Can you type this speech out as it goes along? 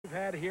we've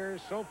had here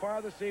so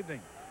far this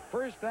evening.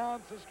 First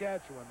down,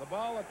 Saskatchewan. The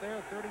ball at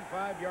their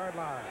 35-yard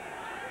line.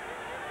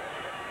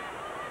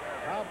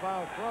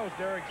 Pow throws.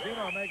 Derek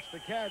Zeno makes the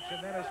catch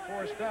and then is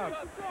forced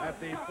out at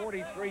the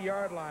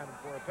 43-yard line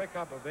for a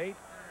pickup of 8.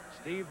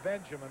 Steve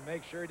Benjamin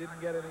makes sure he didn't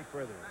get any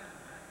further.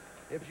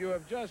 If you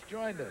have just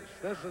joined us,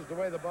 this is the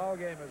way the ball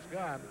game has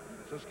gone.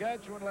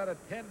 Saskatchewan led at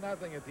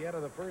 10-0 at the end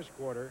of the first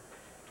quarter,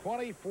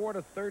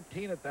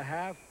 24-13 at the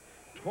half,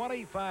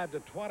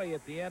 25-20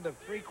 at the end of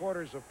 3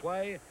 quarters of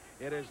play.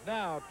 It is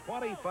now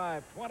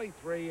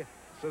 25-23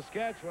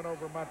 Saskatchewan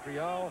over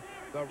Montreal.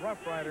 The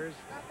Roughriders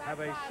have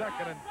a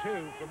 2nd and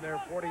 2 from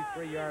their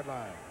 43-yard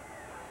line.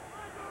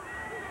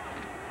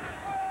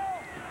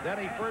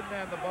 Denny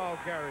Ferdinand, the ball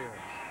carrier,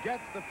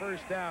 gets the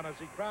first down as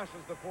he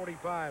crosses the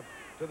 45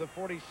 to the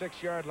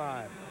 46-yard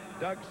line.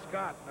 Doug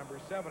Scott, number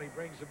 70,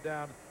 brings him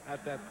down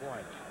at that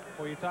point.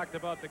 Well, you talked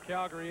about the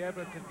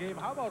Calgary-Edmonton game.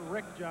 How about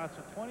Rick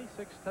Johnson?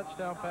 26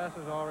 touchdown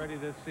passes already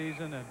this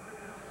season, and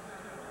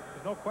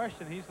there's no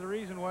question he's the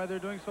reason why they're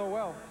doing so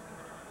well.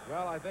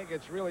 Well, I think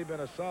it's really been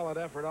a solid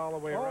effort all the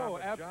way around. Oh,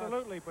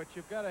 absolutely, but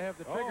you've got to have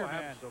the trigger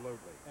man.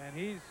 Absolutely. And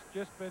he's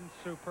just been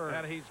superb.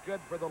 And he's good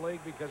for the league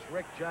because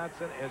Rick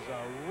Johnson is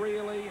a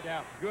really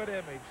good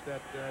image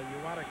that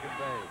you want to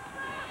convey.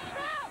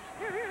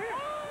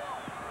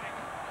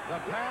 The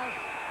pass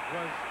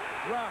was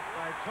dropped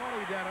by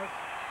Tony Dennis.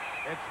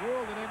 It's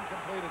ruled an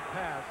incompleted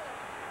pass,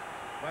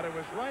 but it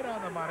was right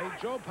on the money.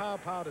 Joe Pow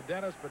to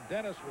Dennis, but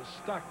Dennis was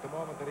stuck the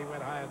moment that he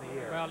went high in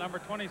the air. Well, number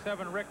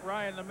 27, Rick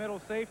Ryan, the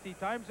middle safety,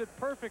 times it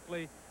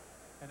perfectly.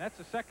 And that's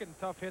the second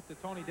tough hit that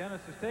Tony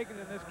Dennis has taken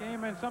in this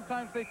game, and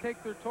sometimes they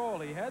take their toll.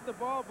 He had the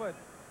ball, but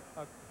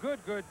a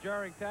good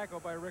jarring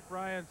tackle by Rick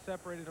Ryan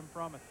separated him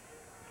from it.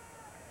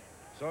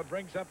 So it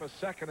brings up a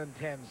 2nd and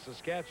 10.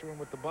 Saskatchewan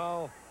with the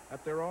ball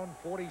at their own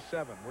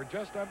 47. We're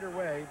just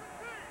underway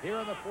here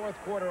in the 4th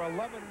quarter.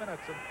 11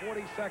 minutes and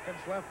 40 seconds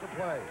left to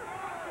play.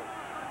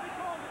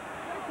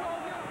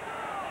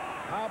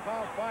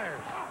 Pow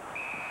fires.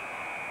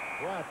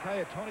 Well, I tell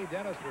you, Tony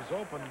Dennis was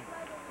open,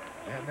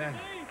 and then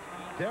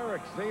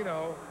Derek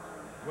Zeno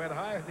went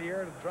high in the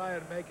air to try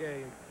and make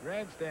a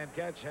grandstand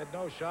catch, had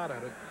no shot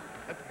at it.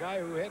 But the guy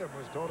who hit him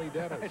was Tony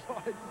Dennis.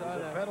 He's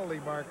a penalty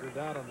marker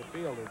down on the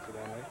field,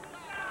 incidentally.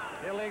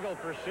 Illegal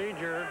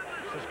procedure.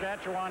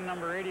 Saskatchewan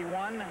number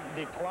 81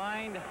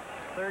 declined.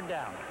 3rd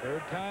down.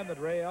 3rd time that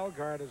Ray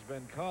Elgart has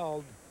been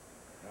called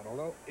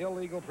an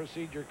illegal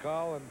procedure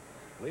call, and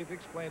Leaf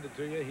explained it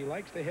to you. He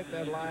likes to hit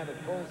that line at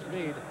full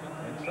speed,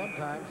 and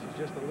sometimes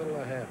he's just a little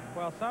ahead.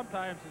 Well,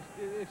 sometimes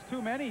it's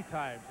too many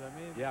times. I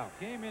mean,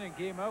 game in and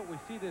game out, we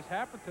see this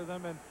happen to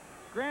them, and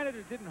granted,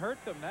 it didn't hurt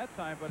them that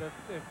time, but if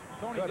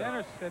Tony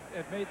Dennis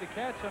had made the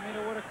catch, I mean,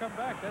 it would have come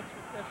back.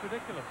 That's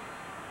ridiculous.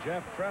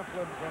 Jeff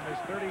Treflin from his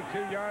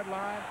 32-yard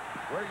line.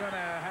 We're going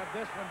to have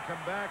this one come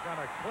back on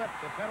a clip.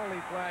 The penalty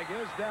flag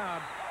is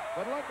down,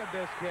 but look at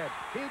this kid.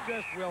 He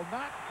just will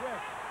not quit.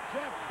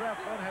 Jeff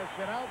Treflin has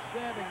been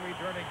outstanding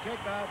returning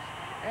kickoffs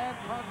and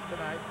punts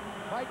tonight.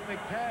 Mike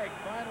McTagg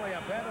finally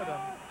upended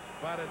him,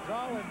 but it's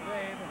all in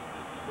vain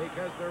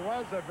because there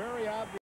was a very obvious